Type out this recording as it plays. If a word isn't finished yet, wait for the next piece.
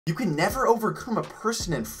You can never overcome a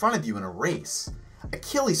person in front of you in a race.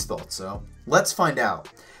 Achilles thought so. Let's find out.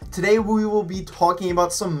 Today we will be talking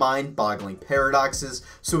about some mind-boggling paradoxes,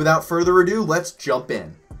 so without further ado, let's jump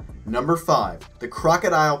in. Number 5. The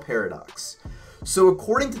crocodile paradox. So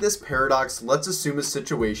according to this paradox, let's assume a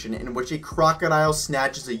situation in which a crocodile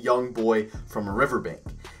snatches a young boy from a riverbank.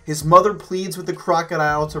 His mother pleads with the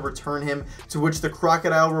crocodile to return him, to which the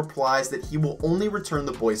crocodile replies that he will only return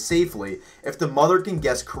the boy safely if the mother can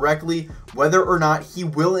guess correctly whether or not he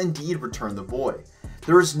will indeed return the boy.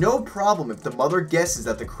 There is no problem if the mother guesses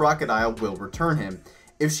that the crocodile will return him.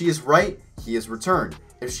 If she is right, he is returned.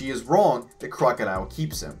 If she is wrong, the crocodile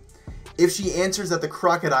keeps him. If she answers that the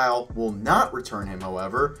crocodile will not return him,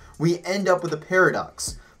 however, we end up with a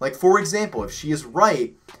paradox. Like, for example, if she is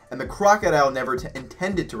right and the crocodile never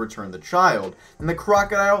intended to return the child, then the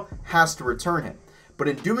crocodile has to return him. But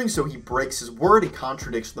in doing so, he breaks his word and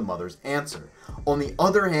contradicts the mother's answer. On the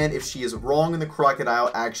other hand, if she is wrong and the crocodile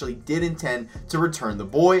actually did intend to return the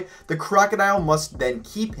boy, the crocodile must then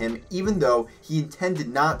keep him even though he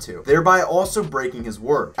intended not to, thereby also breaking his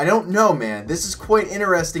word. I don't know, man. This is quite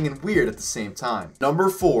interesting and weird at the same time. Number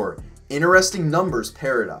 4. Interesting numbers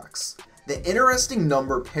paradox. The interesting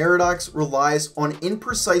number paradox relies on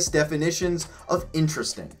imprecise definitions of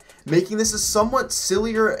interesting, making this a somewhat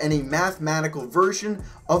sillier and a mathematical version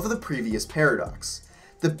of the previous paradox.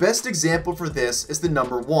 The best example for this is the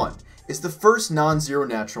number 1 is the first non-zero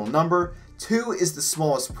natural number, 2 is the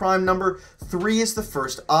smallest prime number, 3 is the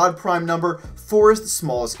first odd prime number, 4 is the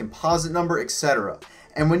smallest composite number, etc.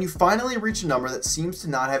 And when you finally reach a number that seems to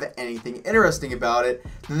not have anything interesting about it,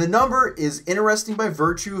 then the number is interesting by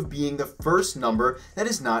virtue of being the first number that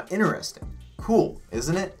is not interesting. Cool,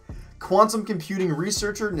 isn't it? Quantum computing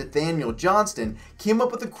researcher Nathaniel Johnston came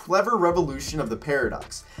up with a clever revolution of the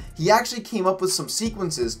paradox. He actually came up with some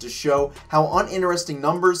sequences to show how uninteresting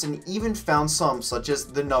numbers, and even found some such as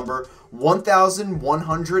the number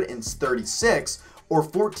 1136 or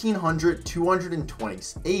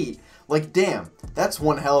 1428. Like, damn, that's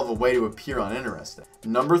one hell of a way to appear uninteresting.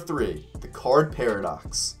 Number 3, the card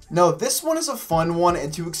paradox. Now, this one is a fun one,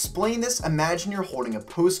 and to explain this, imagine you're holding a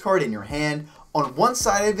postcard in your hand. On one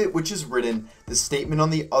side of it, which is written, the statement on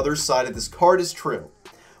the other side of this card is true.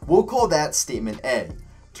 We'll call that statement A.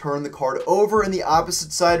 Turn the card over and the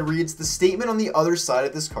opposite side reads, the statement on the other side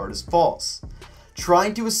of this card is false.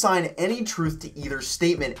 Trying to assign any truth to either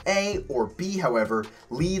statement A or B, however,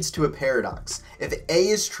 leads to a paradox. If A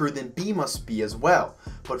is true, then B must be as well.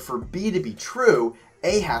 But for B to be true,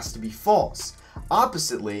 A has to be false.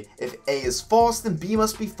 Oppositely, if A is false, then B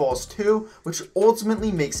must be false too, which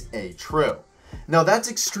ultimately makes A true. Now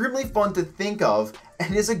that's extremely fun to think of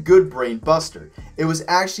and is a good brain buster. It was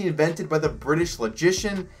actually invented by the British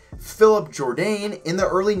logician Philip Jourdain in the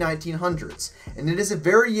early 1900s, and it is a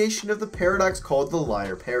variation of the paradox called the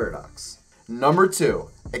liar paradox. Number 2.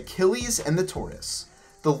 Achilles and the tortoise.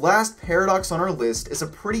 The last paradox on our list is a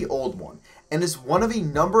pretty old one, and is one of a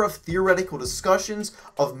number of theoretical discussions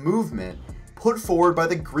of movement put forward by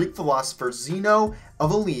the Greek philosopher Zeno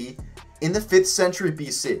of Elea in the 5th century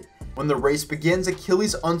BC. When the race begins,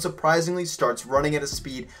 Achilles unsurprisingly starts running at a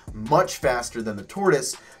speed much faster than the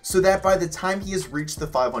tortoise, so that by the time he has reached the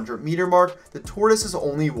 500-meter mark, the tortoise has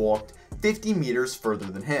only walked 50 meters further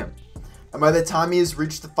than him. And by the time he has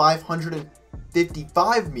reached the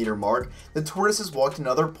 555-meter mark, the tortoise has walked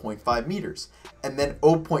another 0.5 meters, and then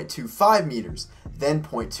 0.25 meters, then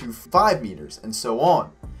 0.25 meters, and so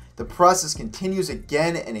on. The process continues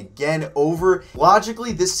again and again over.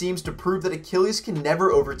 Logically, this seems to prove that Achilles can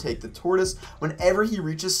never overtake the tortoise whenever he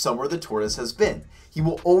reaches somewhere the tortoise has been. He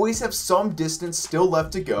will always have some distance still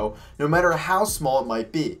left to go, no matter how small it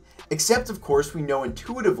might be. Except, of course, we know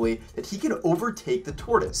intuitively that he can overtake the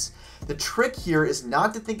tortoise. The trick here is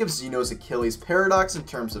not to think of Zeno's Achilles paradox in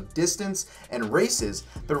terms of distance and races,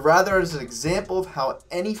 but rather as an example of how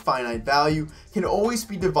any finite value can always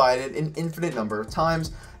be divided an infinite number of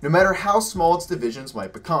times, no matter how small its divisions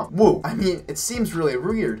might become. Whoa, I mean, it seems really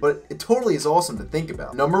weird, but it totally is awesome to think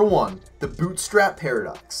about. Number 1, the bootstrap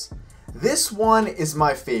paradox. This one is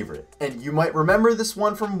my favorite, and you might remember this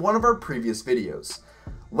one from one of our previous videos.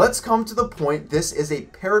 Let's come to the point. This is a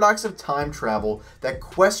paradox of time travel that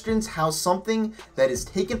questions how something that is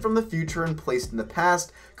taken from the future and placed in the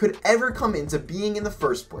past could ever come into being in the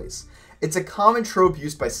first place. It's a common trope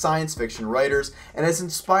used by science fiction writers and has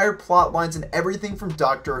inspired plot lines in everything from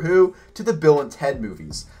Doctor Who to the Bill and Ted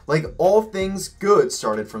movies. Like, all things good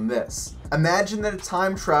started from this. Imagine that a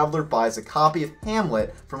time traveler buys a copy of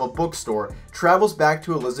Hamlet from a bookstore, travels back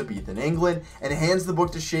to Elizabethan England, and hands the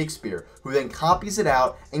book to Shakespeare, who then copies it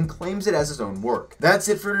out and claims it as his own work. That's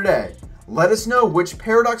it for today. Let us know which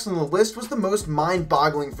paradox on the list was the most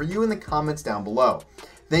mind-boggling for you in the comments down below.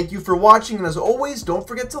 Thank you for watching, and as always, don't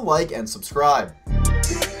forget to like and subscribe.